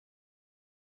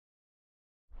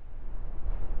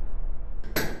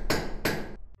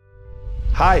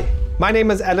Hi, my name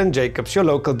is Alan Jacobs, your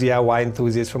local DIY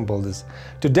enthusiast from Builders.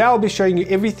 Today I'll be showing you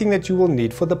everything that you will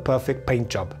need for the perfect paint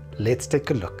job. Let's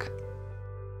take a look.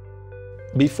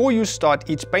 Before you start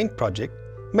each paint project,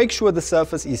 make sure the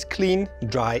surface is clean,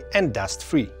 dry and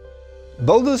dust-free.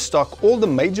 Builders stock all the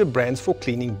major brands for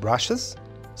cleaning brushes,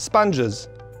 sponges,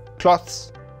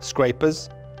 cloths,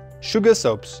 scrapers, sugar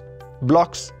soaps,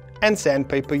 blocks and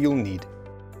sandpaper you'll need.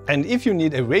 And if you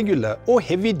need a regular or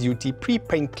heavy-duty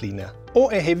pre-paint cleaner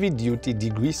or a heavy-duty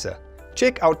degreaser,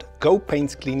 check out Go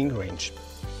Paint's cleaning range.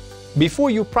 Before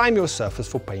you prime your surface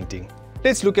for painting,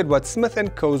 let's look at what Smith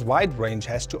 & Co.'s wide range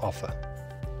has to offer.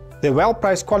 Their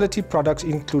well-priced quality products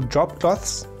include drop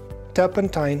cloths,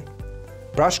 turpentine,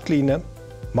 brush cleaner,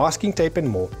 masking tape and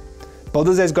more.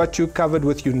 Builders has got you covered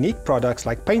with unique products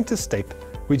like painter's tape,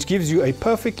 which gives you a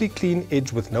perfectly clean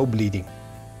edge with no bleeding.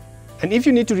 And if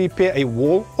you need to repair a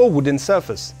wall or wooden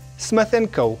surface, Smith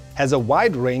 & Co. has a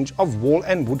wide range of wall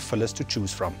and wood fillers to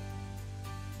choose from.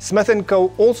 Smith &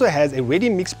 Co. also has a ready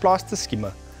mix plaster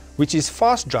skimmer, which is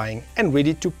fast drying and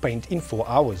ready to paint in 4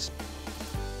 hours.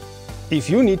 If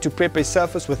you need to prep a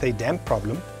surface with a damp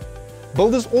problem,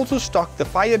 Builders also stock the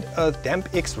Fired Earth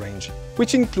Damp X range,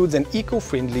 which includes an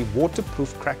eco-friendly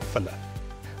waterproof crack filler.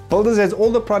 Builders has all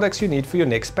the products you need for your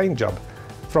next paint job,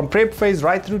 from prep phase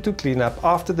right through to cleanup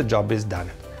after the job is done.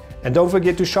 And don't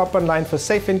forget to shop online for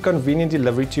safe and convenient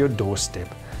delivery to your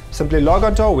doorstep. Simply log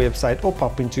onto our website or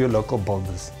pop into your local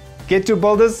Builders. Get to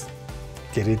Builders,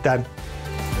 get it done.